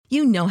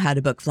You know how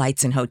to book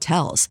flights and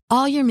hotels.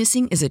 All you're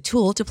missing is a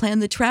tool to plan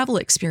the travel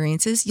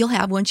experiences you'll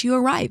have once you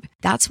arrive.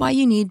 That's why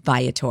you need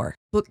Viator.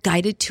 Book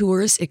guided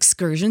tours,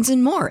 excursions,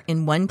 and more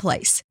in one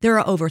place. There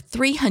are over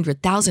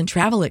 300,000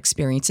 travel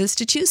experiences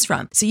to choose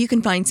from, so you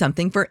can find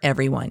something for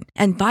everyone.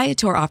 And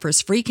Viator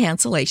offers free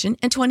cancellation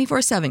and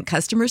 24/7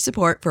 customer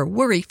support for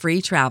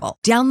worry-free travel.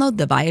 Download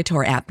the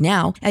Viator app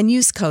now and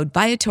use code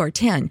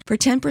Viator10 for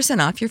 10%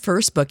 off your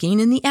first booking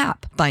in the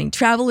app. Find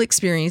travel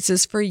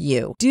experiences for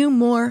you. Do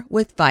more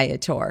with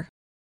Viator.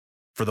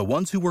 For the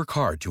ones who work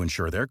hard to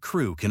ensure their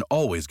crew can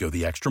always go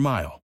the extra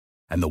mile,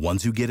 and the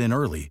ones who get in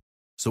early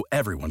so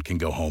everyone can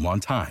go home on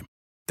time,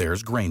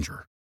 there's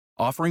Grainger,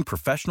 offering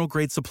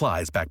professional-grade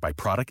supplies backed by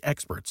product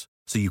experts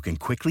so you can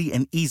quickly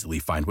and easily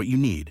find what you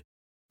need.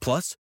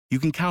 Plus, you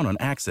can count on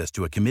access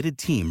to a committed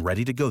team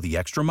ready to go the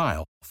extra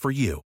mile for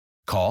you.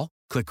 Call,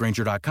 click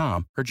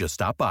Grainger.com, or just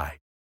stop by.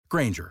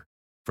 Grainger,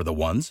 for the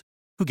ones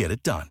who get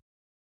it done.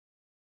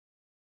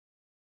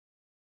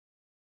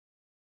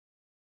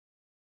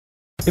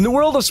 In the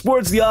world of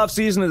sports, the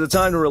offseason is a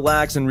time to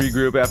relax and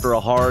regroup after a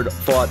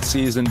hard-fought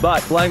season.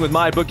 But playing with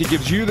MyBookie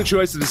gives you the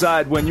choice to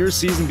decide when your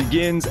season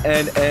begins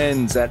and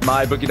ends. At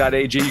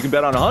MyBookie.ag, you can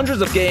bet on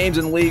hundreds of games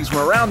and leagues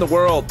from around the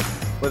world.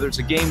 Whether it's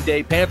a game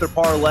day Panther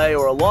parlay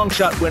or a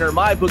long-shot winner,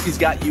 MyBookie's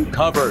got you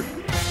covered.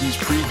 Use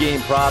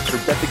pre-game props or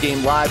bet the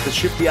game live to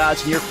shift the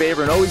odds in your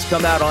favor and always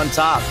come out on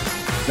top.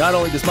 Not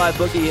only does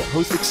MyBookie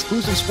host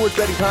exclusive sports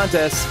betting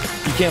contests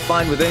you can't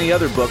find with any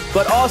other book,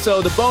 but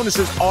also the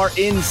bonuses are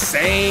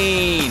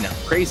insane.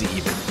 Crazy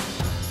even.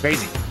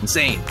 Crazy.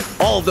 Insane.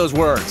 All of those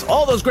words.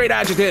 All those great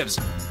adjectives.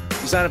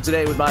 You sign up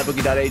today with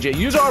MyBookie.ag.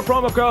 Use our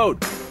promo code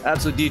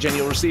AbsoluteDJ and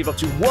you'll receive up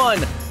to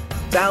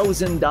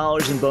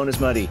 $1,000 in bonus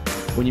money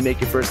when you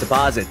make your first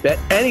deposit. Bet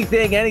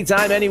anything,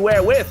 anytime,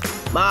 anywhere with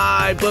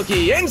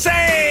MyBookie.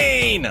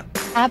 Insane!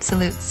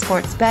 Absolute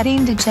sports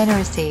betting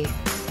degeneracy.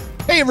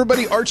 Hey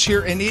everybody, Arch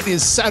here, and it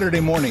is Saturday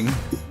morning.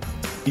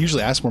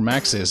 Usually ask where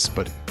Max is,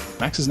 but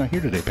Max is not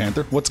here today,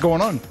 Panther. What's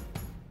going on?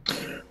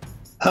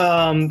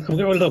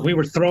 Look, we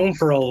were thrown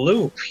for a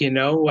loop,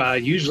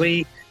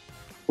 usually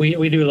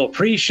we do a little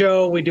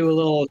pre-show, we do a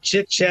little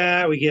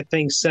chit-chat, we get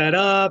things set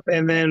up,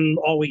 and then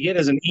all we get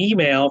is an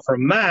email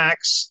from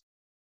Max.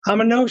 I'm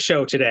a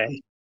no-show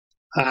today.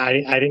 I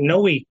didn't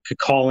know we could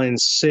call in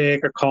sick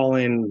or call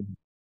in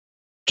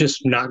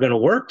just not going to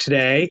work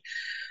today.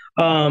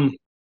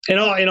 In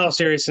all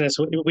seriousness,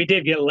 we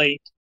did get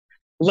late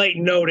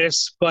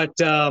notice, but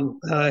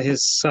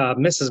his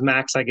Mrs.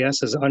 Max, I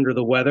guess, is under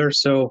the weather.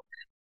 So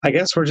I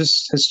guess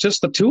it's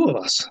just the two of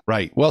us.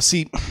 Right. Well,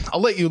 see, I'll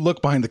let you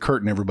look behind the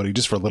curtain, everybody,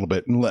 just for a little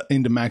bit and let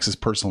into Max's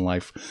personal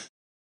life.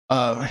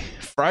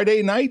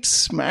 Friday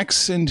nights,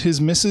 Max and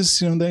his missus,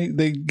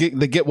 they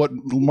get what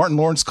Martin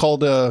Lawrence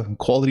called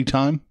quality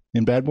time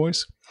in Bad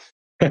Boys.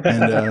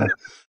 And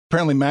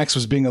apparently Max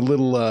was being a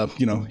little,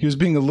 he was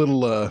being a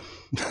little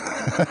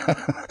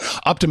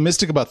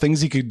optimistic about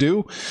things he could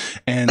do,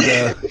 and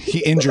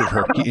he injured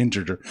her.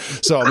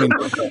 So, I mean,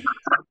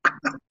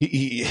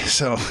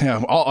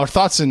 all our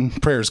thoughts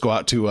and prayers go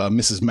out to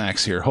Mrs.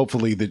 Max here.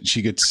 Hopefully that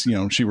she gets,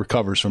 she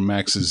recovers from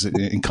Max's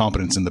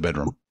incompetence in the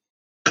bedroom.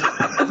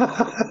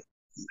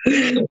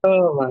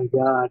 Oh my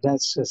God,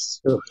 that's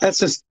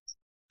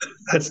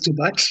too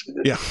much.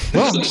 Yeah.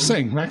 Well, I'm just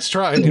saying, Max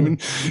tried. I mean,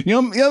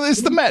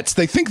 it's the Mets.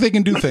 They think they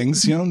can do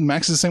things.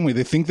 Max is the same way.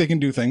 They think they can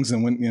do things,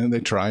 and when they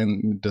try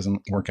and it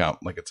doesn't work out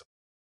like it's.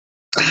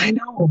 I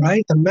know,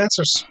 right? The Mets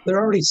they're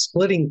already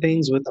splitting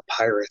things with the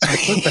Pirates.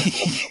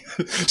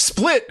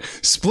 Split.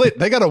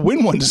 They got to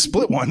win one to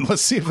split one.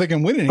 Let's see if they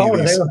can win any of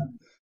these.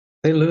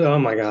 They lose. Oh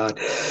my God.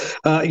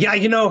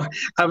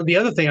 The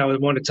other thing I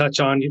would want to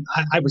touch on,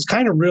 I was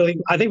kind of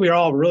I think we were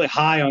all really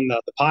high on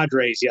the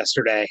Padres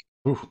yesterday.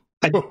 Ooh.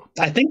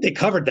 I think they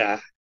covered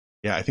that.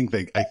 Yeah, I think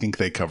they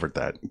covered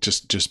that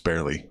just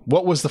barely.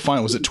 What was the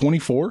final? Was it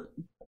 24?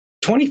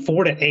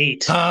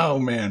 24-8. Oh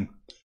man.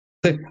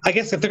 I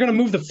guess if they're going to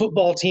move the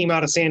football team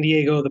out of San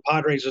Diego, the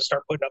Padres will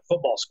start putting up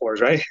football scores,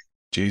 right?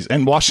 Jeez,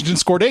 and Washington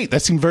scored 8.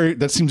 That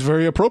seems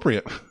very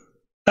appropriate.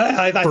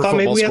 I thought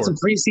maybe we had some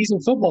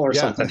preseason football or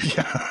something.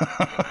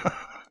 Yeah.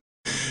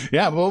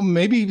 Yeah, well,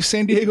 maybe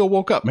San Diego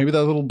woke up. Maybe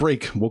that little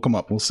break woke them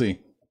up. We'll see.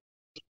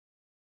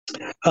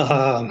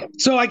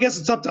 So I guess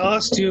it's up to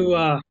us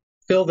to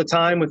fill the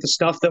time with the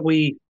stuff that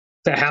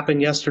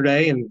happened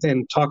yesterday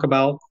and talk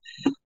about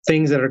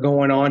things that are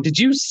going on. Did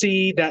you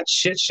see that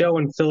shit show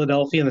in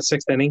Philadelphia in the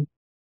 6th inning?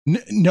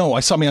 No, I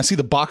see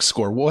the box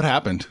score. What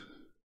happened?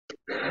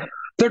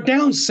 They're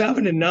down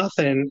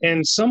 7-0,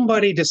 and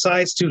somebody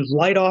decides to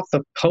light off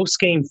the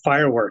post-game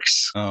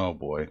fireworks. Oh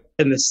boy!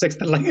 In the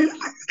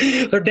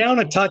 6th, they're down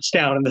a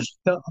touchdown, and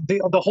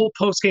the whole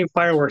post-game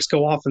fireworks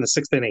go off in the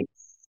 6th inning.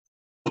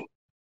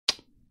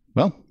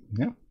 Well,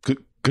 yeah,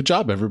 good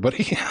job,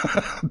 everybody.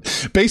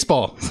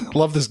 Baseball,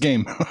 love this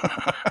game.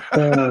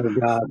 Oh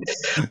God.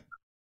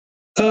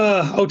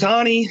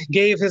 Ohtani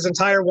gave his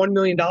entire $1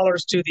 million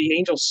to the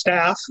Angels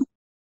staff.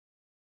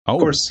 Oh. Of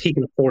course, he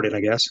can afford it,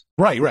 I guess.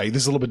 Right.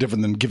 This is a little bit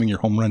different than giving your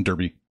home run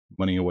derby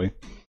money away.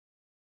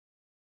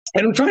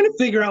 And I'm trying to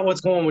figure out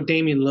what's going on with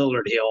Damian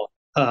Lillard here.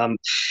 A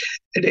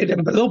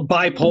little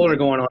bipolar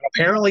going on.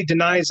 Apparently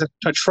denies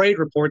a trade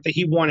report that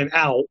he wanted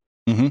out,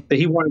 that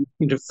he wanted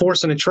to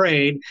force in a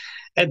trade.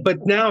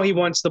 But now he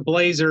wants the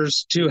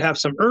Blazers to have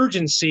some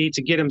urgency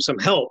to get him some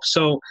help.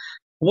 So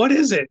what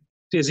is it?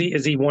 Is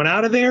he one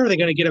out of there? Are they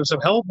going to get him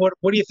some help? What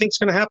do you think is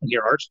going to happen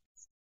here, Arch?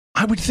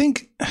 I would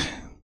think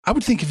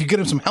if you get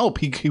him some help,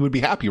 he would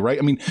be happy, right?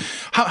 I mean,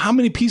 how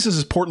many pieces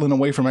is Portland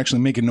away from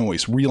actually making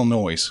noise, real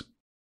noise?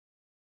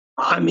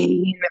 I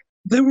mean,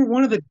 they were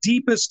one of the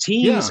deepest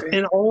teams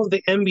in all of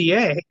the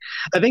NBA.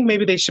 I think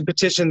maybe they should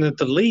petition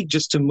the league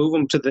just to move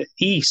them to the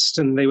East,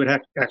 and they would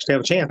actually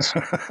have a chance.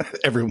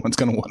 Everyone's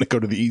going to want to go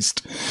to the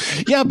East.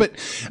 Yeah, but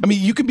I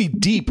mean, you can be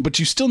deep, but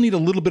you still need a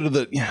little bit of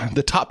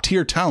the top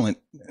tier talent.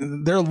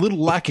 They're a little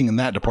lacking in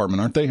that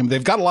department, aren't they? I mean,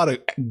 they've got a lot of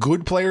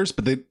good players,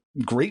 but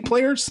great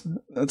players,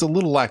 that's a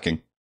little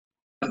lacking.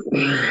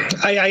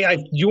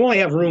 You only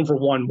have room for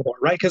one more,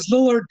 right? Because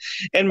Lillard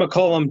and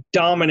McCollum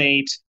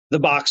dominate the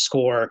box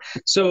score.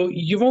 So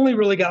you've only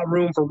really got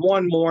room for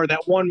one more. That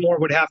one more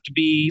would have to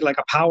be like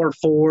a power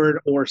forward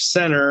or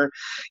center.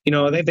 You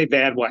know, they've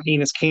had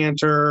Enes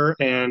Kanter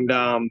and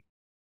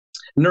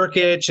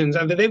Nurkic,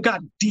 and they've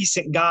got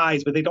decent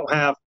guys, but they don't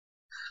have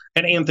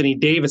an Anthony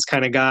Davis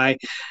kind of guy.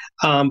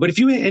 But if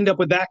you end up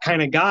with that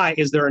kind of guy,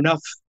 is there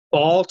enough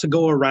ball to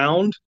go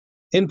around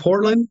in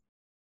Portland?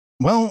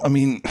 Well, I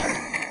mean,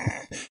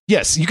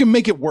 yes, you can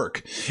make it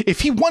work.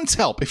 If he wants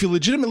help, if he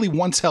legitimately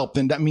wants help,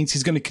 then that means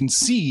he's going to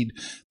concede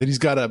that he's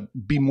got to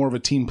be more of a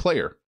team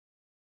player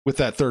with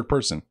that third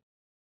person.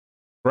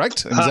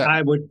 Correct?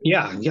 I would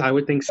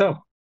think so.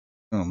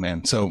 Oh,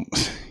 man. So,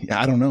 yeah,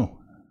 I don't know.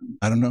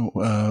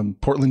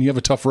 Portland, you have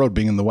a tough road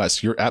being in the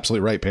West. You're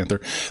absolutely right, Panther.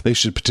 They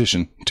should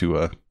petition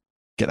to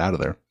get out of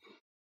there.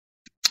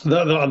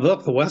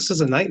 The West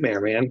is a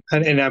nightmare, man.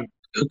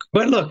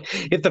 But look,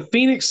 if the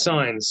Phoenix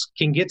Suns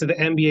can get to the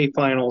NBA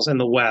Finals in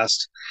the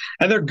West,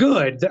 and they're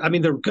good, I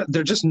mean,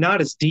 they're just not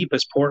as deep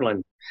as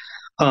Portland.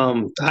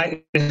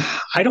 I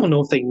don't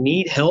know if they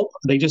need help.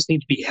 They just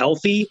need to be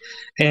healthy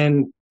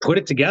and put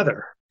it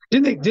together.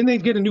 Didn't they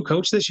get a new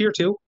coach this year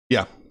too?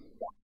 Yeah.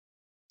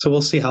 So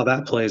we'll see how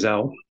that plays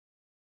out.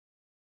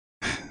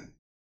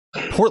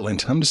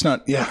 Portland, I'm just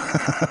not. Yeah.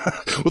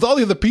 With all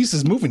the other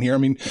pieces moving here, I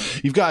mean,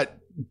 you've got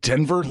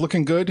Denver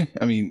looking good.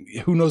 I mean,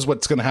 who knows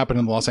what's going to happen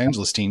in the Los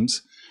Angeles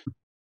teams?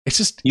 It's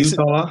just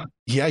Utah.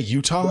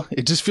 Utah.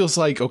 It just feels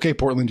like, okay,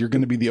 Portland, you're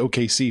going to be the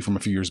OKC from a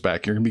few years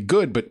back. You're going to be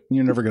good, but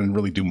you're never going to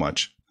really do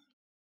much.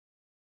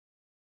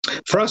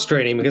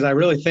 Frustrating because I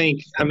really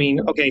think, I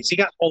mean, okay, so you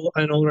got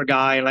an older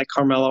guy like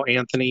Carmelo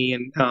Anthony,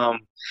 and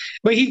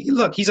but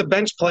he's a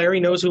bench player. He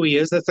knows who he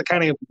is. That's the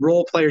kind of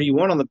role player you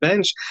want on the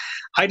bench.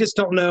 I just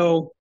don't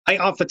know.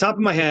 Off the top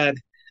of my head,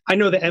 I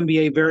know the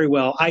NBA very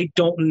well. I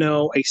don't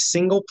know a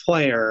single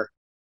player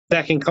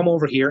that can come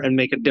over here and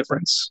make a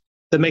difference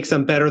that makes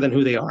them better than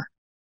who they are.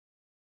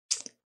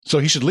 So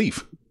he should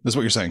leave. That's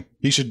what you're saying.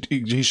 He should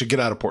get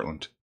out of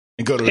Portland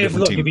and go to a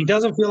different team. If he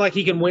doesn't feel like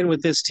he can win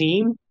with this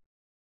team,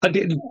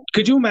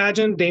 could you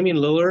imagine Damian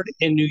Lillard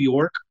in New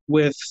York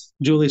with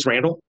Julius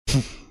Randle?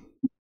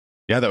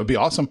 Yeah, that would be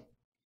awesome.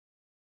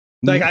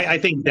 Like I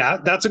think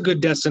that's a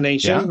good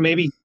destination. Yeah.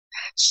 Maybe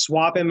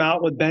swap him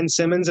out with Ben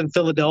Simmons in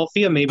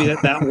Philadelphia. Maybe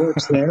that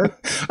works there.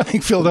 I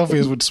think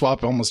Philadelphia would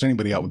swap almost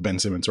anybody out with Ben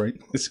Simmons, right?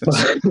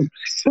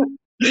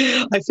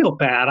 I feel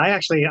bad.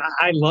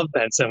 I love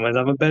Ben Simmons.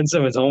 I'm a Ben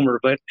Simmons homer,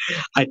 but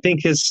I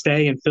think his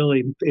stay in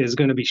Philly is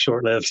going to be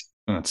short-lived.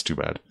 Oh, that's too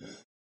bad.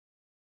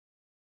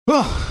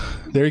 Well,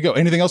 there you go.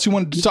 Anything else you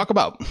wanted to talk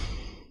about?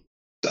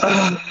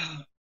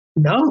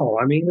 No.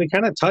 I mean, we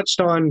kind of touched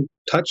on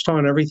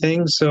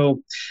everything. So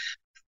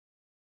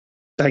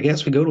I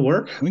guess we go to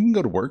work. We can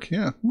go to work.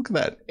 Yeah. Look at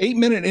that.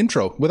 8-minute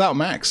intro without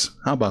Max.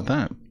 How about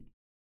that?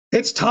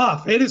 It's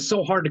tough. It is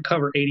so hard to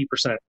cover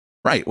 80%.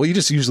 Right. Well, you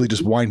just usually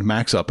just wind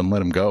Max up and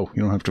let him go.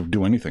 You don't have to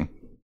do anything.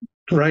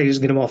 Right. You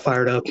just get him all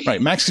fired up.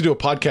 Right. Max could do a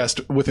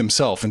podcast with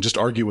himself and just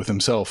argue with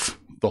himself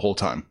the whole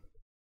time.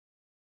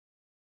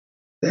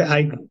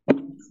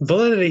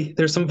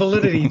 There's some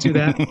validity to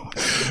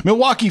that.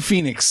 Milwaukee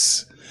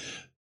Phoenix.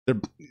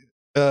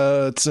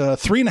 It's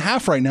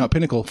 3.5 right now at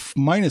Pinnacle,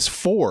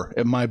 -4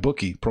 at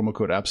MyBookie. Promo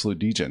code Absolute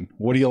DGen.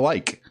 What do you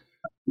like?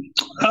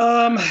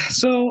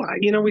 So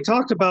we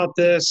talked about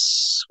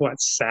this.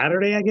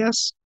 Saturday? I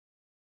guess.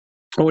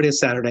 Oh, it is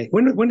Saturday.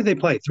 When did they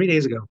play? 3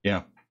 days ago.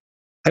 Yeah.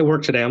 I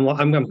work today.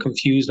 I'm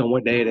confused on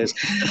what day it is.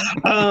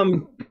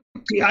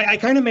 I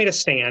kind of made a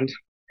stand,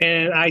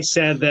 and I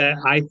said that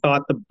I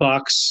thought the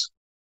Bucks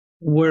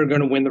were going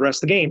to win the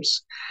rest of the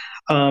games.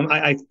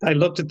 I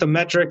looked at the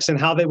metrics and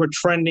how they were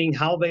trending,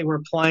 how they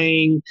were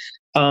playing,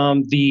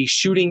 the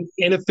shooting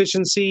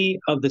inefficiency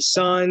of the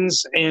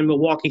Suns, and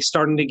Milwaukee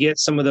starting to get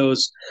some of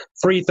those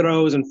free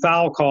throws and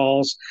foul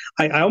calls.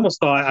 I almost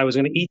thought I was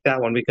going to eat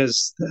that one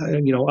because,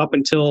 up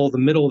until the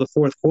middle of the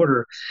fourth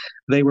quarter,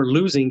 they were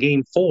losing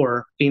game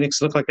 4.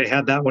 Phoenix looked like they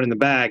had that one in the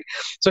bag.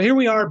 So here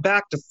we are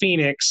back to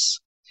Phoenix,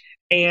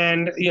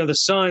 and, the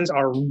Suns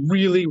are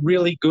really,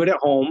 really good at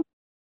home.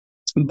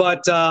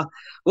 But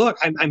look,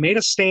 I made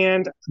a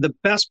stand. The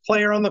best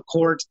player on the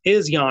court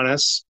is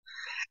Giannis.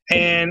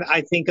 And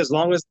I think as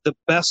long as the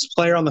best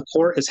player on the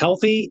court is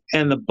healthy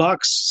and the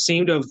Bucks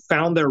seem to have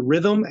found their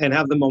rhythm and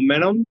have the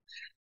momentum,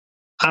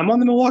 I'm on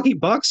the Milwaukee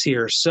Bucks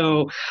here.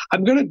 So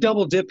I'm going to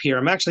double dip here.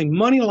 I'm actually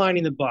money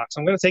lining the Bucks.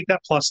 I'm going to take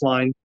that plus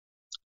line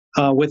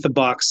with the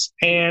Bucks.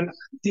 And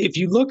if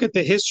you look at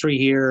the history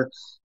here,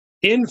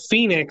 in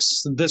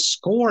Phoenix, the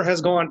score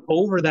has gone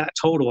over that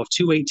total of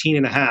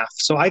 218.5.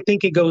 So I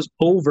think it goes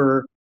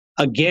over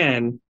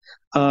again.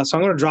 So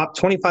I'm going to drop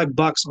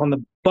 $25 on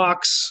the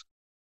Bucks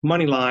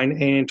money line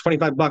and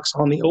 $25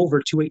 on the over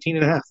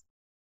 218.5.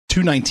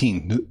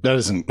 219.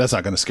 That's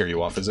not going to scare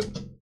you off, is it?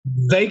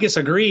 Vegas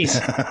agrees.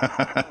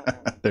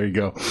 There you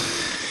go.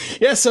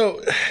 Yeah,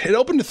 so it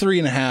opened to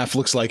 3.5.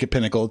 Looks like at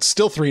Pinnacle. It's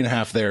still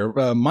 3.5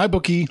 there. My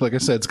bookie, like I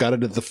said, it's got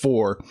it at the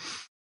 4.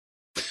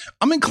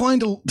 I'm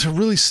inclined to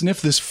really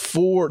sniff this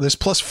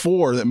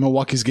 +4 that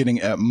Milwaukee's getting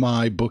at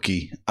my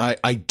bookie.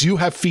 I do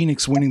have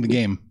Phoenix winning the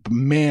game, but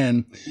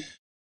man,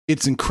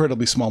 it's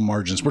incredibly small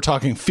margins. We're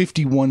talking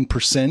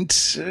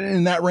 51%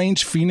 in that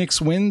range.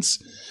 Phoenix wins.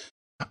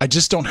 I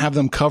just don't have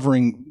them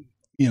covering,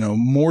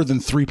 more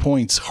than 3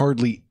 points,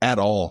 hardly at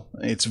all.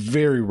 It's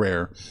very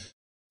rare.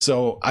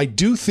 So I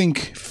do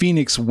think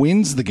Phoenix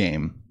wins the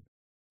game.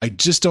 I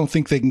just don't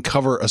think they can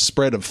cover a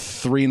spread of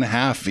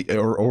 3.5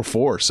 or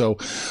 4. So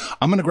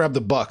I'm going to grab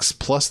the Bucks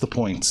plus the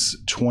points,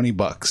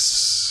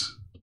 $20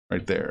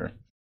 right there.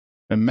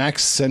 And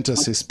Max sent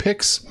us his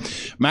picks.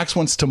 Max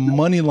wants to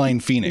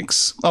moneyline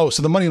Phoenix. Oh,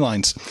 so the money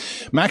lines.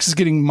 Max is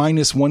getting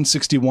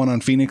 -161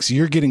 on Phoenix.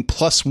 You're getting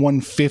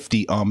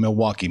 +150 on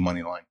Milwaukee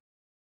money line.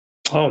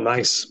 Oh,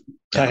 nice.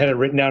 I had it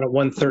written down at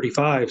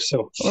 135.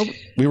 So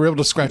we were able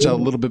to scratch out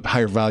a little bit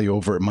higher value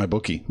over at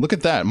MyBookie. Look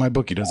at that.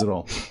 MyBookie does it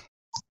all.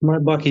 My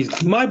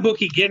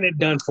bookie getting it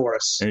done for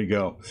us. There you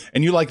go.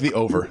 And you like the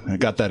over. I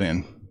got that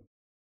in.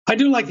 I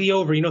do like the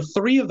over.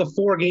 3 of the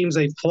 4 games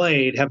they've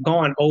played have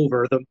gone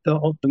over.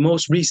 The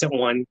most recent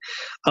one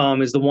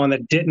is the one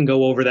that didn't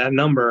go over that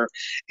number.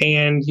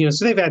 And,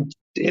 so they've had,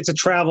 it's a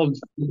travel,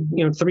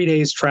 3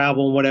 days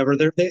travel, whatever.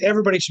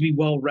 Everybody should be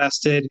well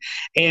rested.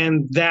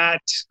 And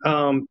that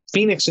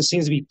Phoenix just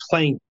seems to be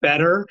playing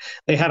better.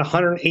 They had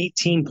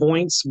 118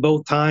 points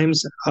both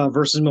times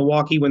versus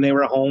Milwaukee when they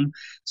were at home.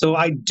 So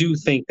I do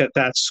think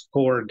that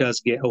score does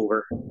get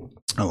over.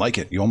 I like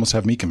it. You almost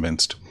have me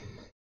convinced.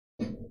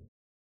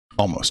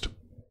 Almost.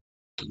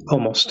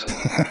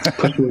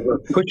 Put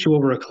you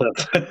over a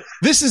cliff.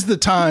 This is the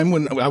time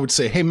when I would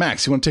say, hey,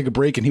 Max, you want to take a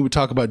break? And he would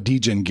talk about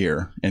DGen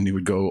gear. And he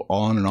would go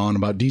on and on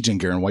about DGen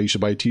gear and why you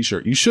should buy a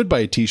t-shirt. You should buy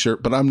a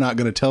t-shirt, but I'm not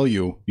going to tell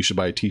you should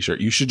buy a t-shirt.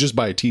 You should just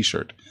buy a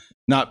t-shirt.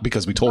 Not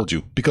because we told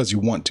you, because you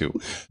want to.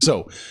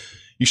 So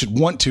you should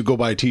want to go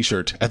buy a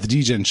t-shirt at the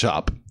DGen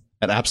shop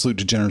at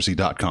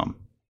absolutedegeneracy.com.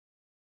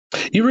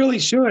 You really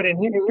should. And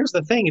here's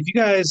the thing. If you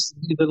guys,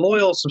 the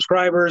loyal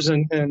subscribers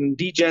and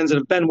DGens that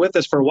have been with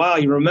us for a while,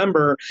 you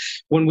remember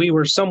when we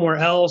were somewhere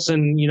else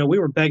and, we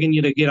were begging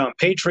you to get on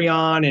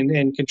Patreon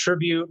and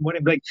contribute.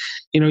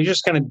 You're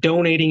just kind of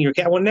donating your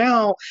Well,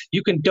 now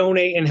you can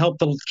donate and help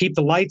keep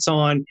the lights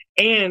on,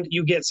 and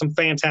you get some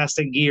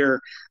fantastic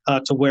gear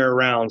to wear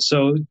around.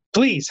 So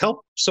please help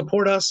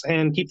support us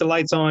and keep the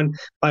lights on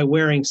by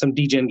wearing some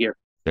DGen gear.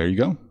 There you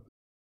go.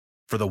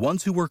 For the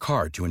ones who work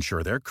hard to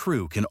ensure their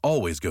crew can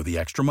always go the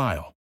extra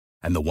mile,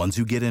 and the ones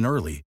who get in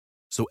early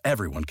so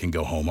everyone can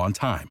go home on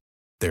time,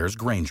 there's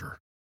Grainger,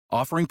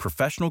 offering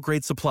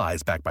professional-grade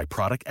supplies backed by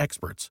product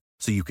experts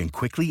so you can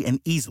quickly and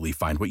easily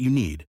find what you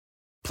need.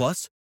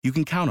 Plus, you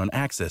can count on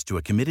access to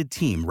a committed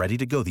team ready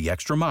to go the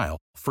extra mile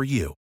for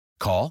you.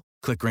 Call,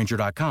 click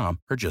Grainger.com,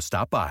 or just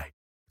stop by.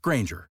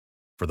 Grainger,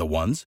 for the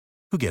ones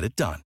who get it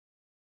done.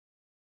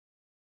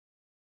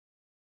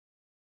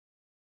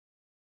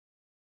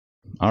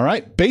 All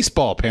right,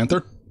 baseball,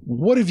 Panther.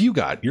 What have you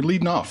got? You're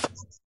leading off.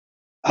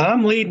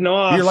 I'm leading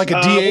off. You're like a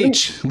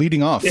DH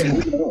leading off.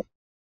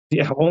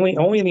 Yeah,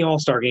 only in the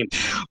All-Star game.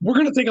 We're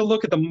going to take a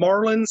look at the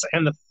Marlins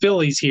and the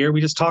Phillies here.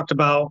 We just talked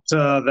about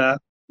that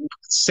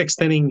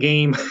 6th inning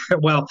game.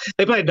 Well,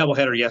 they played a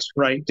doubleheader yesterday,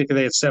 right?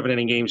 They had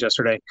 7-inning games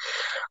yesterday.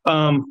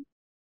 Full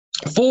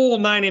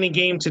 9-inning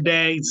game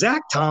today.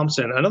 Zach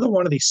Thompson, another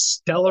one of these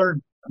stellar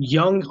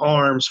young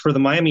arms for the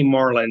Miami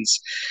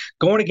Marlins,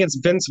 going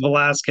against Vince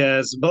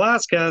Velasquez.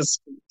 Velasquez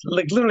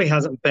literally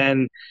hasn't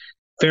been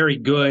very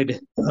good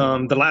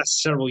the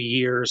last several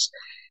years.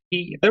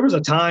 There was a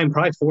time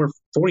probably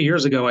 4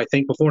 years ago, I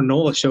think, before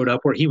Nola showed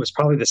up, where he was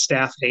probably the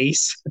staff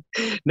ace.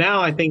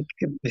 Now I think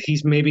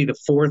he's maybe the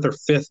 4th or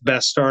 5th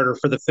best starter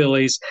for the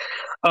Phillies.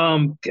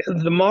 The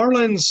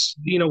Marlins,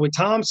 with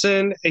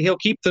Thompson, he'll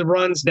keep the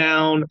runs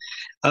down.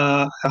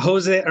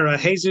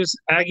 Jesus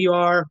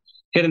Aguilar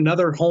hit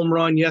another home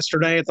run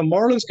yesterday. If the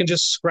Marlins can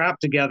just scrap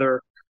together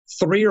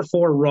 3 or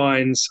 4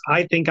 runs,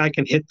 I think I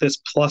can hit this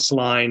plus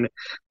line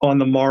on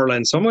the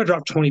Marlins. So I'm going to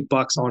drop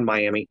 $20 on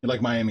Miami. You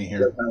like Miami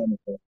here?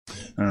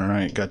 All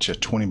right, gotcha.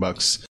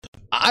 $20.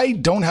 I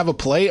don't have a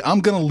play. I'm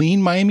going to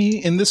lean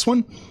Miami in this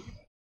one.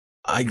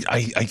 I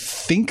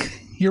think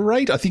you're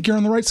right. I think you're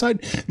on the right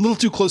side. A little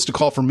too close to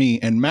call for me,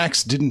 and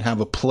Max didn't have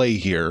a play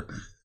here.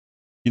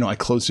 I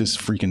closed his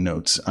freaking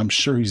notes. I'm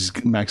sure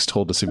Max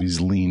told us if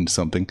he's leaned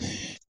something.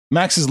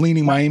 Max is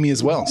leaning Miami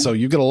as well, so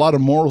you get a lot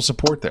of moral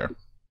support there.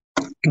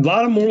 A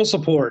lot of moral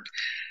support.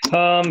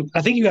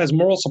 I think you guys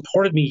moral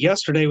supported me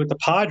yesterday with the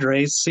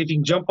Padres. See if you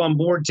can jump on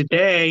board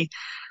today.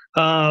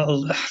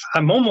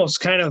 I'm almost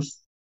kind of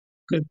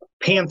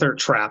Panther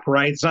trap,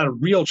 right? It's not a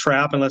real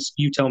trap unless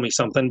you tell me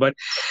something, but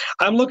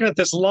I'm looking at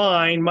this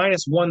line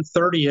minus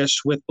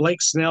 130-ish with Blake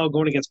Snell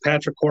going against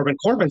Patrick Corbin.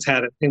 Corbin's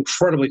had an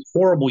incredibly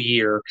horrible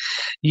year.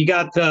 You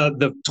got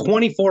the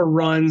 24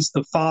 runs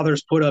the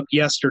Fathers put up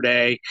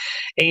yesterday,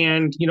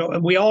 and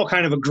we all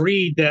kind of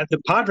agreed that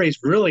the Padres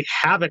really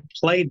haven't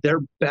played their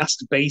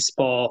best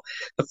baseball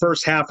the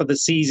first half of the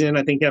season.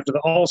 I think after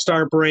the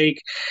All-Star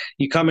break,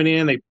 you coming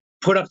in, they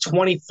put up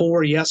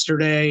 24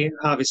 yesterday.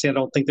 Obviously, I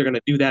don't think they're going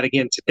to do that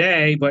again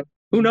today, but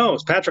who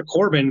knows? Patrick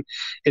Corbin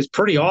is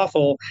pretty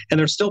awful, and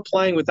they're still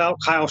playing without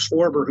Kyle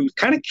Schwarber, who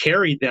kind of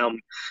carried them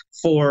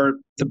for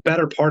the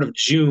better part of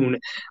June.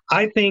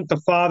 I think the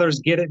Fathers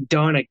get it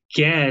done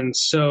again,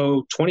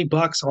 so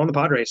 $20 on the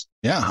Padres.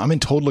 Yeah, I'm in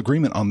total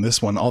agreement on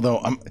this one,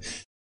 although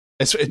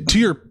to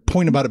your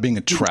point about it being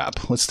a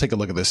trap, let's take a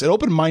look at this. It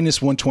opened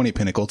minus 120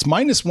 Pinnacle. It's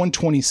minus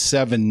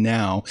 127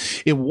 now.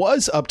 It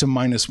was up to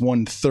minus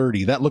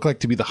 130. That looked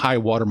like to be the high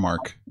water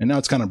mark, and now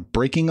it's kind of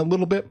breaking a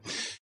little bit.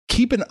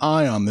 Keep an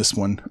eye on this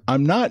one.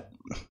 I'm not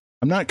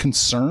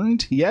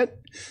concerned yet.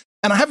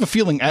 And I have a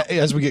feeling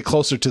as we get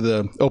closer to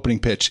the opening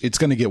pitch, it's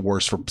going to get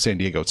worse for San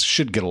Diego. It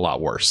should get a lot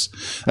worse.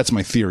 That's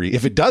my theory.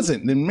 If it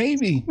doesn't, then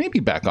maybe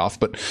back off.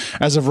 But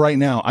as of right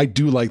now, I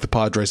do like the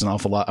Padres an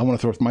awful lot. I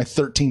want to throw my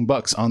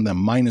 $13 on them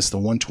minus the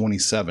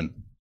 127.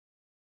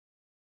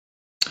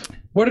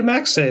 What did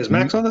Max say? Is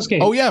Max on this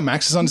game? Oh, yeah,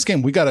 Max is on this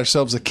game. We got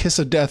ourselves a kiss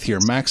of death here.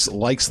 Max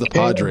likes the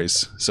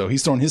Padres. So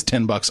he's throwing his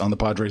 $10 on the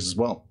Padres as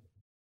well.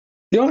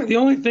 The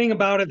only thing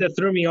about it that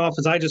threw me off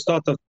is I just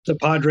thought the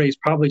Padres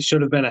probably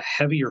should have been a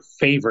heavier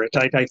favorite.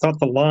 I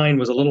thought the line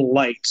was a little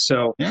light.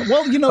 So yeah,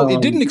 well,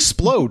 it didn't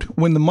explode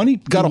when the money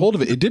got a hold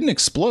of it. It didn't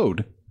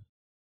explode.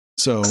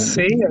 So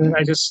see, and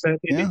I just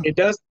it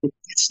does. It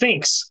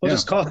stinks. We'll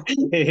just call it.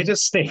 It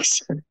just stinks.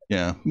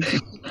 Yeah,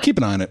 keep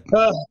an eye on it.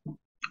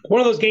 One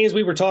of those games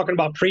we were talking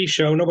about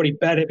pre-show. Nobody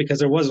bet it because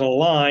there wasn't a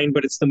line,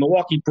 but it's the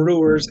Milwaukee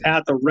Brewers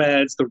at the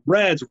Reds. The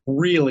Reds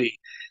really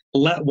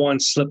let one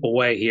slip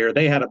away here.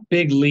 They had a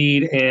big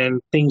lead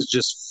and things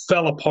just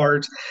fell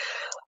apart.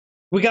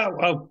 We got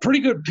a pretty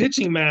good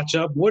pitching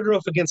matchup,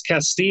 Woodruff against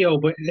Castillo,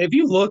 but if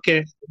you look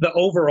at the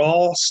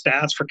overall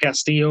stats for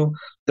Castillo,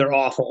 they're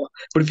awful.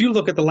 But if you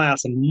look at the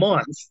last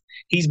month,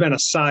 he's been a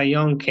Cy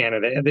Young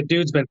candidate, and the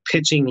dude's been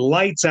pitching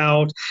lights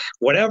out.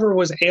 Whatever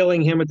was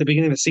ailing him at the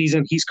beginning of the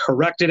season, he's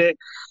corrected it.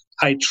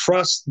 I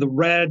trust the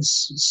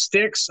Reds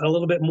sticks a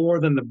little bit more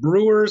than the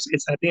Brewers.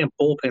 It's that damn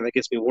bullpen that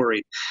gets me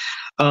worried.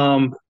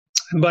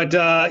 But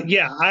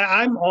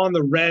I'm on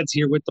the Reds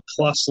here with the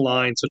plus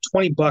line. So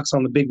 $20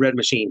 on the big red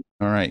machine.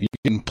 All right. You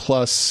can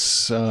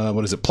plus,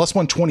 plus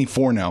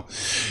 124 now.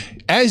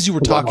 As you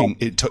were talking,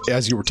 it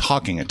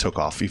took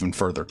off even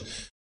further.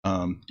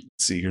 Let's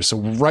see here. So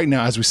right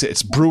now, as we say,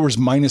 it's Brewers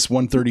minus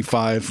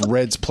 135,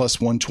 Reds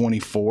plus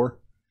 124.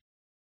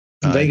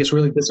 Vegas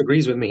really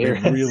disagrees with me here.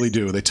 They really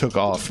do. They took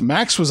off.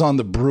 Max was on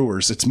the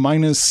Brewers. It's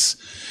minus...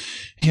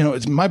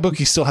 my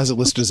bookie still has it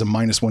listed as a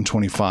minus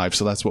 125,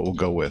 so that's what we'll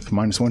go with.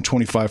 Minus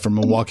 125 for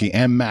Milwaukee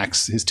and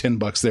Max, his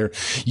 $10 there.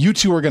 You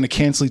two are going to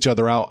cancel each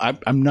other out.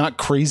 I'm not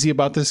crazy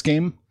about this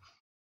game.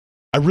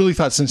 I really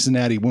thought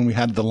Cincinnati, when we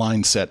had the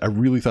line set, I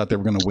really thought they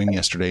were going to win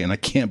yesterday, and I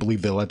can't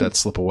believe they let that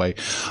slip away.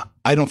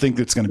 I don't think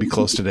it's going to be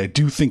close today. I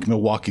do think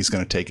Milwaukee's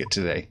going to take it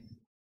today.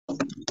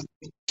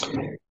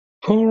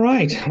 All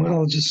right.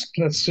 Well,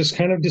 that's just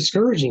kind of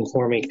discouraging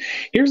for me.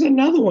 Here's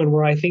another one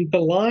where I think the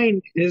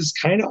line is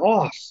kind of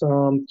off.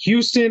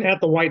 Houston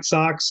at the White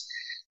Sox.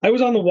 I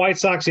was on the White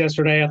Sox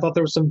yesterday. I thought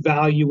there was some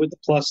value with the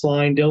plus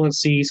line. Dylan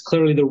Cease,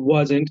 clearly there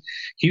wasn't.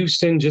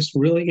 Houston just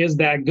really is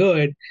that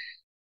good.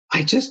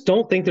 I just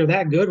don't think they're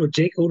that good with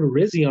Jake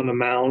Odorizzi on the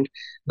mound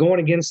going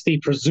against the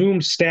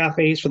presumed staff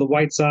ace for the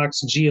White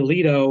Sox,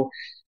 Giolito.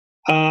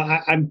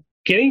 I'm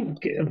getting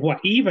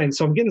even,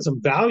 so I'm getting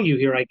some value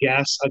here, I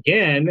guess,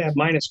 again at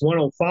minus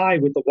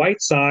 105 with the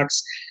White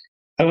Sox.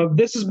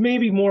 This is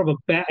maybe more of a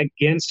bet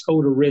against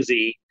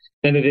Odorizzi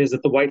than it is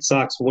that the White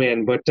Sox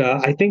win, but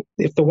I think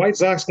if the White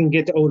Sox can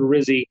get to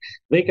Odorizzi,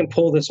 they can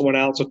pull this one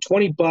out. So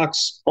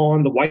 $20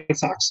 on the White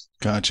Sox.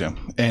 Gotcha.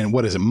 And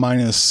what is it?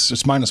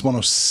 It's minus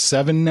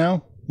 107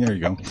 now. There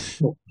you go.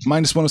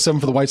 Minus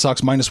 107 for the White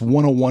Sox, minus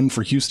 101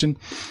 for Houston.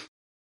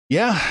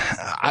 Yeah,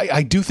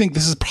 I do think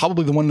this is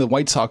probably the one the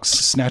White Sox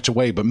snatch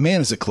away, but man,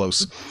 is it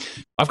close.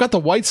 I've got the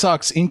White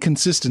Sox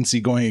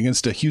inconsistency going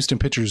against a Houston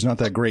pitcher who's not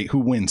that great. Who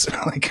wins?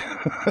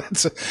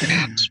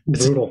 It's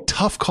brutal.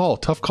 Tough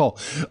call.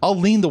 I'll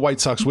lean the White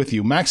Sox with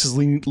you. Max is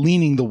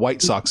leaning the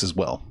White Sox as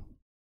well.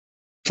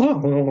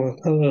 Oh,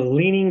 a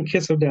leaning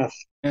kiss of death.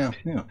 Yeah.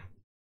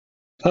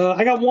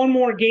 I got one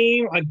more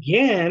game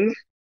again.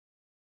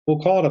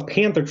 we'll call it a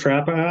Panther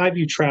trap. I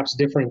view traps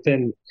different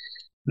than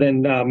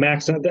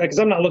Max, because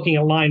I'm not looking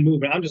at line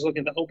movement. I'm just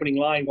looking at the opening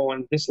line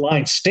going, this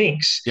line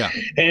stinks. Yeah.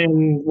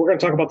 And we're going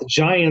to talk about the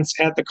Giants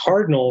at the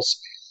Cardinals.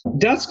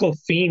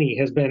 Desclafini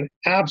has been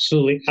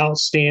absolutely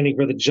outstanding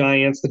for the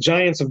Giants. The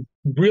Giants have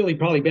really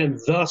probably been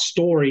the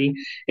story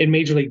in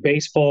Major League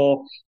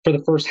Baseball for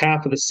the first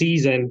half of the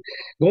season.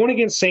 Going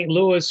against St.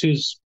 Louis,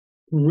 who's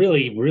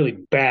really, really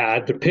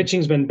bad. Their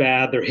pitching's been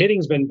bad. Their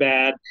hitting's been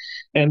bad.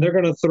 And they're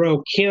going to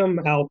throw Kim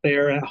out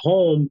there at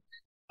home.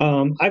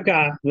 I've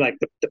got like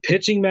the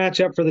pitching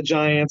matchup for the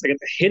Giants. I got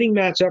the hitting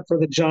matchup for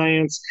the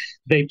Giants.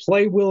 They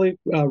play really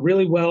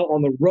well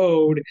on the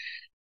road.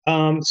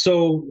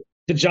 So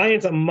the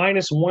Giants at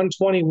minus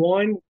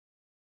 121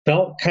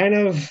 felt kind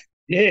of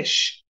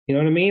ish. You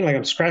know what I mean? Like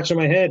I'm scratching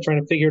my head trying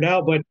to figure it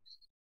out. But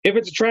if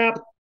it's a trap,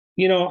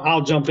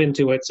 I'll jump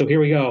into it. So here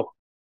we go.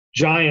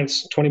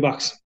 Giants,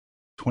 $20.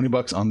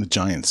 $20 on the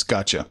Giants.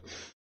 Gotcha.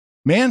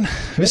 Man,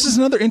 this is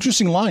another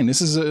interesting line.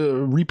 This is a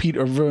repeat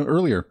of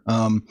earlier.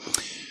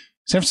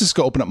 San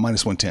Francisco opened up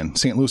minus 110.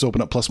 St. Louis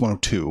opened up plus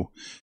 102.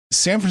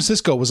 San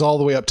Francisco was all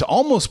the way up to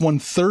almost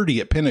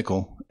 130 at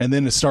Pinnacle, and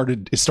then it's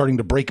starting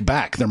to break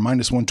back. They're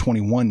minus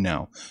 121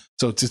 now.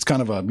 So it's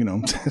kind of a,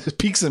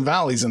 peaks and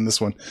valleys in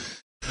this one.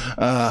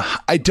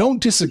 I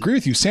don't disagree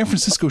with you. San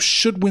Francisco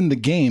should win the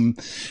game.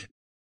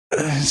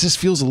 It just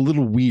feels a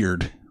little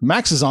weird.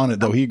 Max is on it,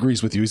 though. He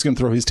agrees with you. He's going to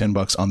throw his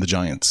 $10 on the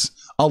Giants.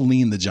 I'll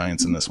lean the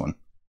Giants in this one.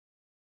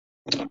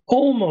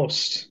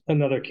 Almost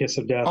another kiss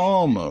of death.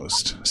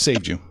 Almost.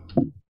 Saved you.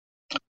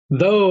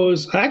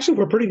 Those actually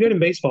were pretty good in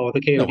baseball with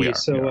the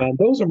Coyotes. No,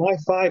 those are my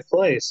 5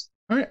 plays.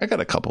 All right, I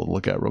got a couple to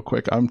look at real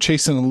quick. I'm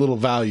chasing a little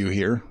value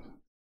here.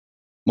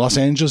 Los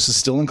Angeles is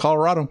still in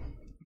Colorado.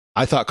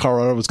 I thought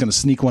Colorado was going to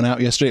sneak one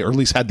out yesterday, or at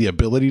least had the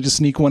ability to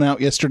sneak one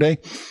out yesterday.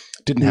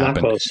 Didn't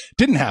happen.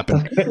 Didn't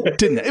happen.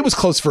 It was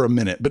close for a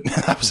minute, but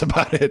that was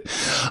about it.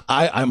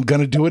 I'm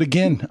going to do it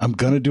again.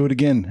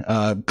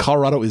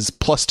 Colorado is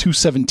plus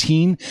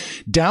 217,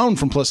 down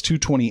from plus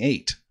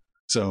 228.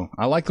 So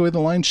I like the way the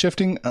line's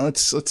shifting.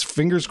 Let's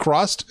fingers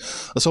crossed.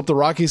 Let's hope the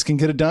Rockies can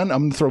get it done.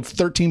 I'm going to throw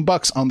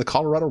 $13 on the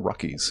Colorado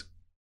Rockies.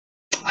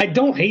 I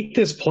don't hate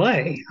this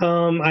play.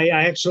 I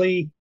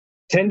actually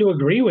tend to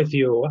agree with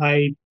you.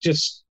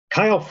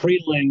 Kyle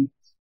Freeland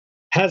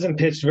hasn't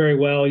pitched very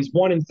well. He's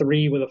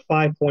 1-3 with a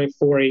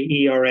 5.48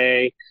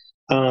 ERA.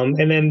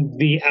 And then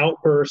the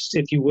outburst,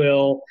 if you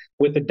will,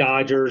 with the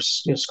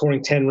Dodgers,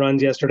 scoring 10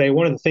 runs yesterday.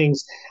 One of the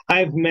things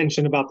I've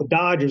mentioned about the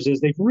Dodgers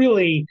is they've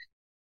really,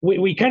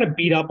 we kind of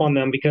beat up on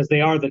them because they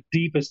are the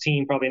deepest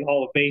team probably in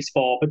all of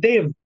baseball, but they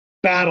have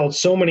battled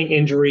so many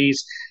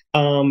injuries.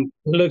 It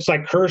looks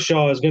like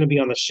Kershaw is going to be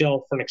on the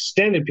shelf for an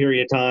extended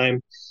period of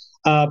time.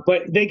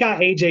 But they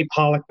got A.J.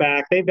 Pollock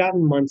back. They've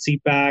gotten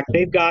Muncy back.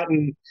 They've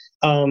gotten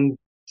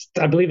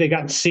I believe they've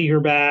gotten Seager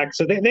back.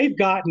 So they've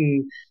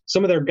gotten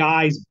some of their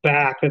guys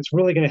back. That's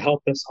really going to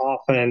help this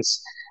offense.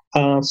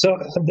 So,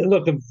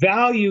 look, the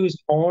values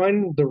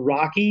on the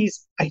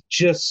Rockies, I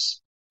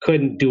just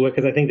couldn't do it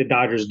because I think the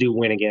Dodgers do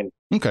win again.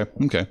 Okay.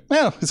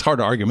 Well, it's hard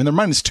to argue. I mean, they're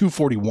minus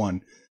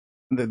 241.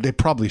 They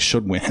probably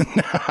should win.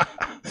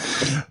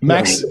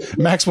 Max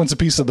wants a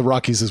piece of the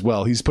Rockies as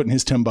well. He's putting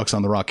his $10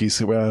 on the Rockies.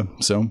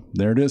 So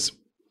there it is.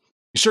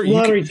 Sure,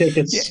 lottery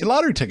tickets. Yeah,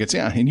 lottery tickets,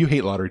 yeah. And you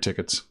hate lottery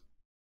tickets.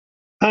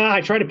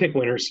 I try to pick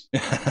winners.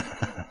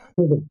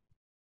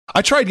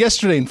 I tried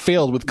yesterday and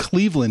failed with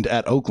Cleveland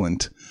at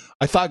Oakland.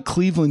 I thought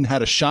Cleveland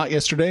had a shot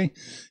yesterday.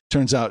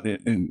 Turns out,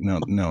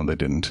 no, they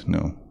didn't.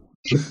 No.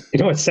 You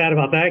know what's sad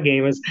about that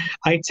game is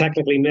I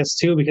technically missed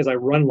too because I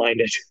run lined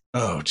it.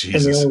 Oh,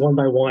 Jesus. And they only won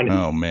by 1.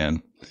 Oh,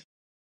 man.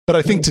 But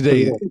I think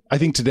today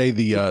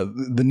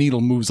the needle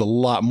moves a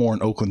lot more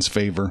in Oakland's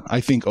favor. I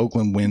think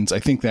Oakland wins. I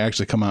think they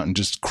actually come out and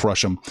just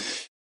crush them.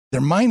 They're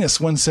minus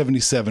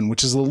 177,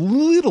 which is a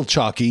little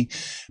chalky,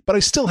 but I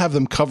still have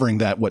them covering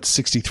that,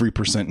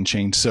 63% and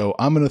change. So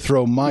I'm going to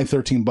throw my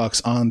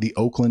 $13 on the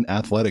Oakland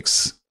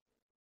Athletics.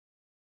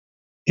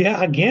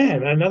 Yeah,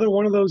 again, another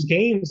one of those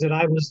games that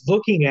I was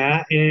looking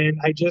at, and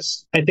I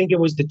think it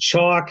was the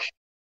chalk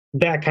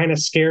that kind of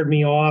scared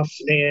me off,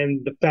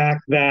 and the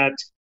fact that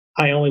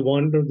they only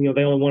won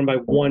by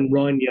 1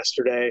 run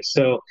yesterday.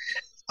 So,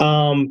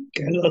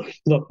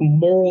 look,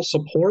 moral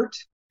support.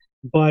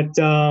 But,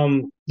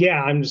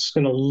 I'm just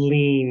going to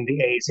lean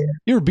the A's here.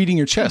 You were beating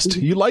your chest.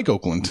 You like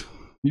Oakland.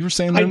 You were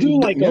saying I do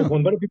like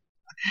Oakland, but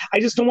I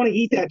just don't want to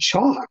eat that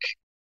chalk.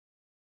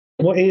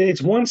 Well,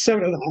 it's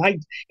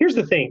 1-7. Here's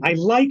the thing. I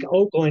like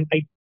Oakland.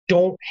 I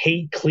don't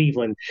hate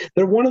Cleveland.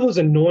 They're one of those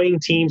annoying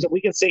teams that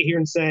we can sit here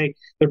and say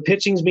their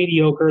pitching's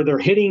mediocre, their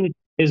hitting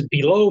is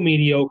below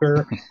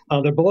mediocre,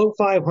 they're below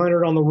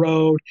 500 on the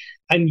road,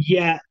 and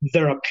yet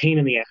they're a pain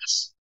in the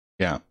ass.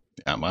 Yeah.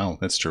 Yeah, well,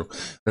 that's true.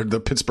 They're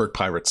the Pittsburgh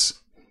Pirates.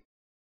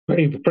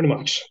 Pretty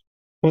much.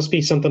 Must be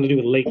something to do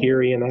with Lake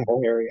Erie and that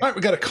whole area. All right,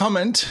 we got a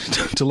comment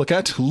to look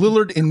at.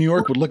 Lillard in New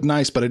York would look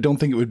nice, but I don't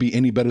think it would be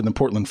any better than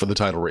Portland for the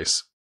title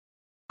race.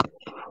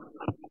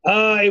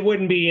 It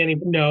wouldn't be any.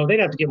 No, they'd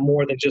have to get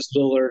more than just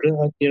Lillard.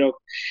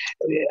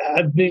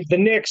 The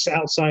Knicks,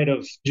 outside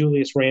of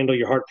Julius Randle,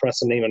 you're hard pressed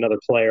to name another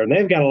player, and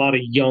they've got a lot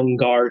of young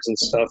guards and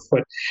stuff.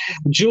 But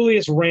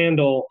Julius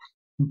Randle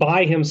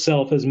by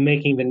himself is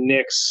making the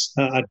Knicks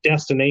a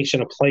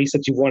destination, a place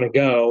that you want to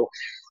go.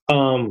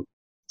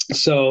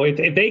 So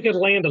if they could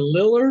land a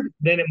Lillard,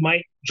 then it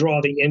might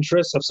draw the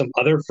interest of some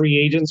other free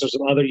agents or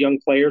some other young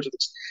players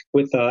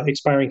with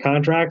expiring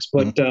contracts.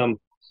 But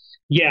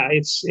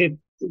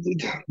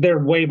they're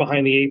way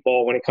behind the eight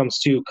ball when it comes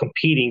to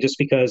competing, just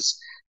because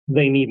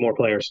they need more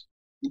players.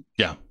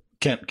 Yeah,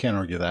 can't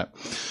argue that.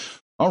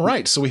 All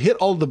right, so we hit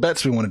all the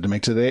bets we wanted to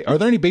make today. Are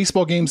there any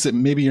baseball games that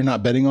maybe you're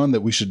not betting on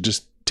that we should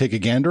just take a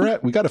gander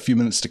at? We got a few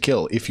minutes to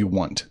kill if you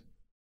want.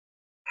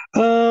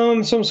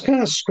 So I'm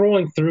kind of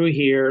scrolling through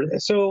here.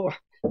 So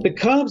the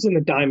Cubs and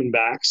the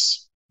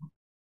Diamondbacks.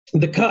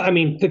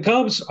 The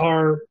Cubs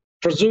are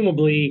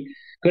presumably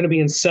going to be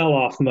in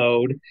sell-off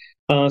mode,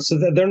 so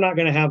that they're not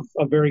going to have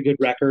a very good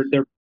record.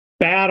 They're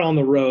bad on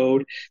the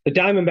road. The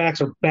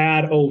Diamondbacks are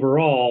bad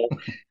overall.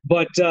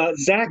 But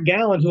Zach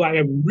Gallen, who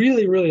I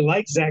really, really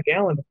like Zach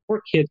Gallen, the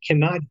poor kid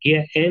cannot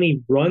get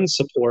any run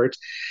support.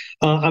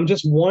 I'm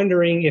just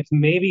wondering if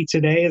maybe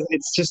today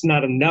it's just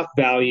not enough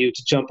value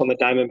to jump on the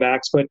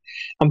Diamondbacks. But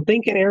I'm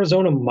thinking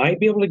Arizona might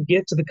be able to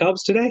get to the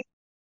Cubs today.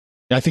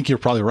 I think you're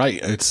probably right.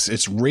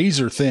 It's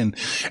razor thin.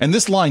 And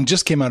this line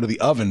just came out of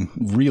the oven,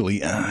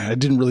 really. I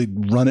didn't really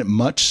run it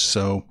much,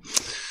 so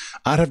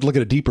I'd have to look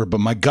at it deeper. But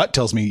my gut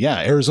tells me,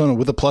 Arizona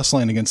with a plus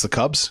line against the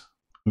Cubs,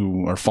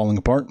 who are falling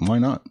apart. Why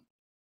not?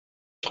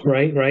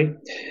 Right.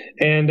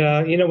 And,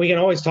 we can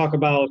always talk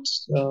about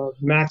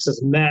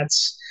Max's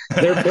Mets.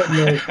 They're putting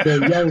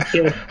their young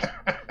kid.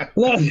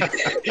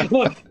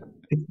 Look.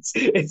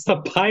 It's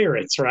the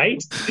Pirates,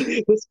 right?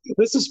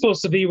 This is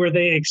supposed to be where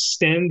they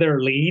extend their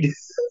lead.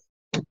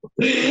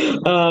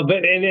 But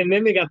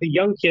then they got the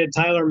young kid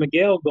Tyler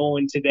McGill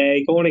going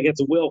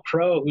against Will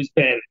Crow, who's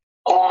been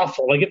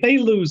awful. Like, if they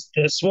lose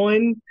this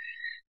one,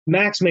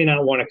 Max may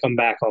not want to come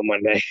back on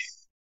Monday.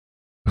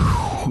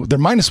 They're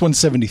minus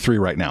 173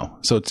 right now,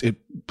 so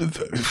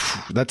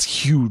that's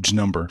huge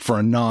number for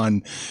a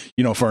non-DeGrom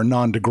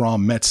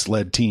Mets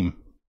led team.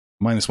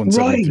 Minus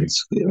 173. Right.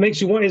 It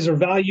makes you wonder, is there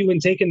value in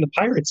taking the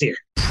Pirates here?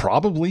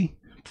 Probably.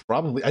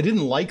 I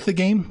didn't like the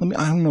game.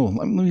 I don't know.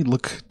 Let me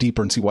look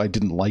deeper and see why I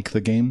didn't like the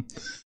game.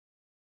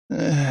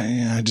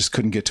 I just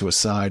couldn't get to a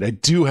side. I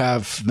do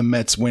have the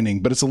Mets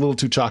winning, but it's a little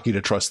too chalky to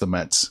trust the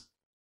Mets.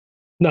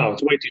 No,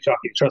 it's way too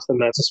chalky to trust the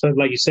Mets, especially,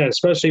 like you said,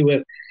 especially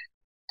with,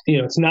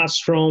 it's not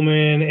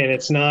Stroman and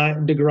it's not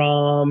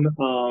DeGrom.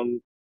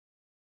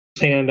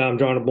 And I'm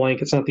drawing a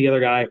blank. It's not the other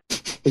guy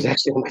who's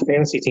actually on my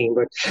fantasy team,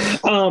 but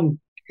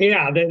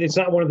it's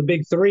not one of the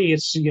big three.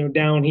 It's,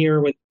 down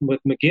here with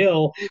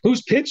McGill,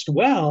 who's pitched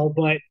well,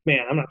 but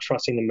man, I'm not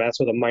trusting the Mets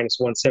with a minus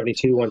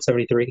 172,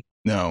 173.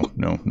 No,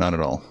 not at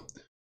all.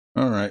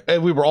 All right. Hey,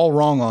 we were all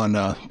wrong on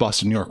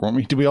Boston, New York, weren't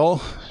we? Did we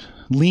all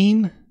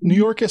lean New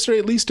York yesterday,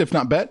 at least, if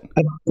not bet?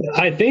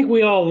 I think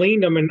we all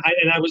leaned them. And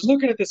I was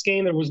looking at this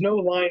game. There was no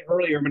line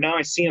earlier, but now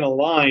I see in a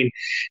line.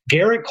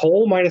 Garrett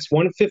Cole minus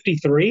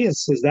 153.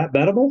 Is that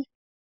bettable?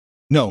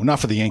 No, not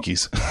for the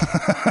Yankees.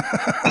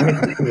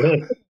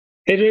 Really?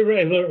 It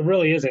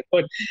really isn't.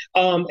 But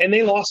and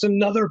they lost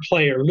another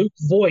player, Luke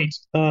Voigt,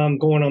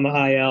 going on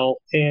the IL,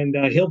 and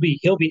he'll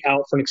be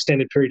out for an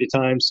extended period of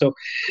time. So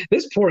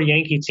this poor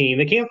Yankee team,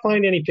 they can't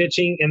find any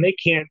pitching, and they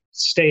can't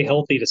stay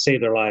healthy to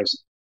save their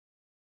lives.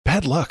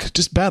 Bad luck,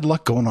 just bad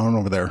luck going on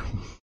over there.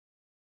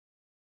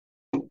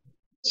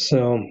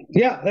 So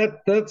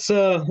that's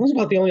those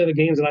about the only other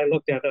games that I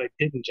looked at that I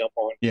didn't jump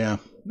on. Yeah,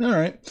 all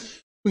right.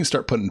 We can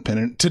start putting a pin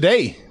in it.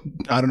 Today,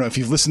 I don't know if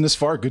you've listened this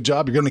far. Good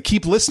job. You're going to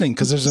keep listening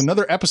because there's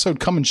another episode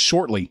coming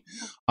shortly.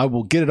 I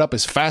will get it up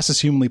as fast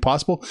as humanly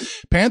possible.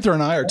 Panther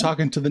and I are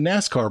talking to the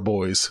NASCAR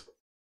boys.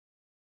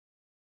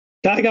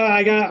 I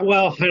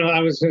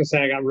was going to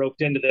say I got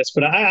roped into this,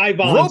 but I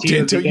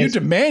volunteered. Roped into? You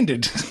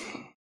demanded.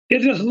 It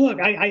just, look,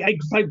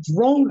 I've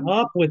grown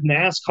up with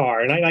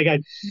NASCAR,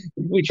 and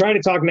we try to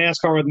talk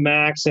NASCAR with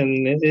Max,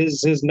 and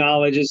his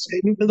knowledge is,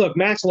 look,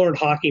 Max learned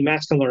hockey.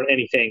 Max can learn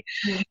anything,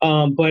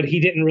 but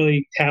he didn't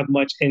really have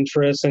much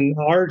interest. And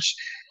Arch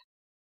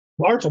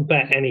will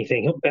bet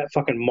anything. He'll bet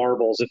fucking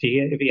marbles if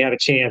he had a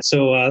chance.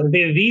 So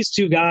these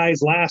two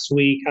guys last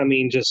week,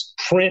 just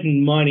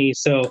printing money.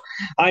 So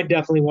I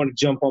definitely want to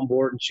jump on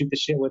board and shoot the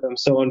shit with them.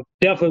 So I'm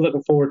definitely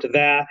looking forward to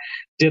that.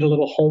 Did a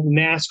little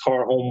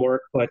NASCAR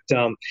homework, but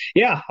I'm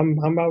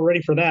about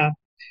ready for that.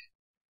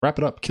 Wrap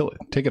it up, kill it,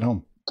 take it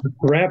home.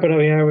 Wrap it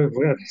up. Yeah,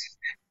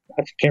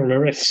 I can't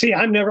remember. See,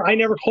 I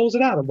never close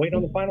it out. I'm waiting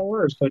on the final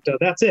words, but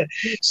that's it.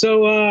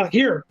 So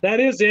that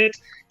is it.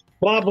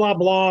 Blah, blah,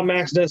 blah.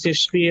 Max does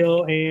his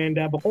spiel. And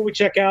before we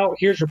check out,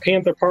 here's your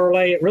Panther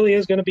parlay. It really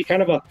is going to be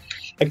kind of a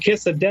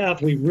kiss of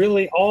death. We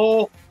really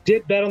all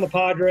did bet on the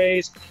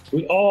Padres.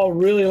 We all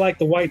really like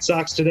the White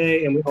Sox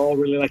today, and we all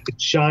really like the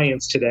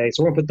Giants today.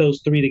 So we're going to put those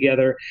three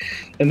together,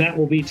 and that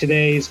will be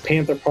today's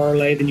Panther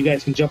parlay. Then you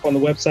guys can jump on the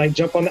website,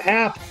 jump on the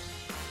app,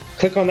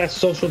 click on that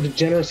social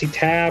degeneracy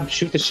tab,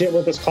 shoot the shit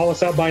with us, call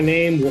us out by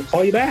name. We'll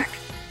call you back.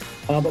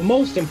 But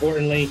most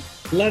importantly,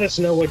 let us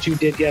know what you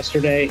did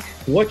yesterday,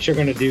 what you're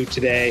going to do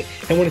today.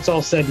 And when it's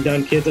all said and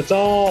done, kids, it's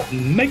all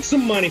make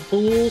some money,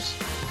 fools.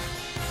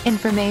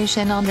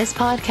 Information on this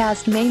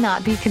podcast may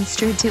not be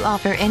construed to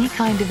offer any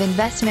kind of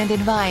investment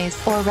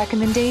advice or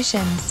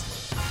recommendations.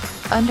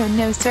 Under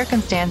no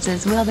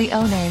circumstances will the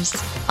owners,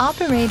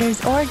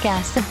 operators, or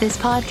guests of this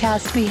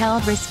podcast be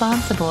held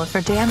responsible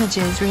for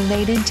damages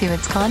related to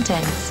its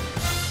contents.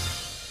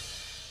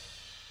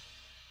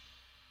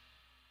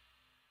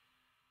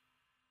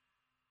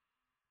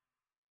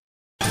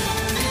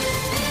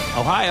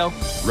 Ohio,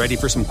 ready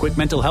for some quick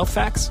mental health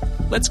facts?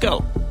 Let's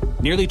go.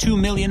 Nearly 2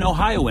 million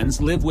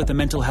Ohioans live with a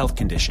mental health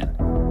condition.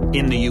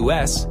 In the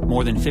U.S.,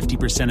 more than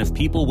 50% of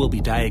people will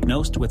be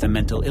diagnosed with a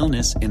mental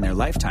illness in their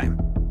lifetime.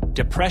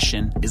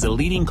 Depression is a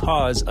leading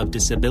cause of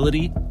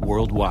disability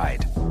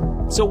worldwide.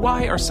 So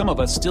why are some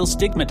of us still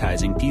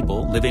stigmatizing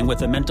people living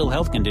with a mental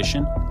health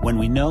condition when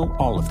we know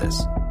all of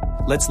this?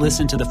 Let's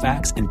listen to the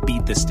facts and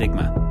beat the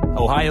stigma.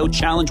 Ohio,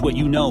 challenge what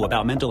you know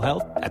about mental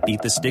health at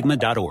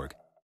beatthestigma.org.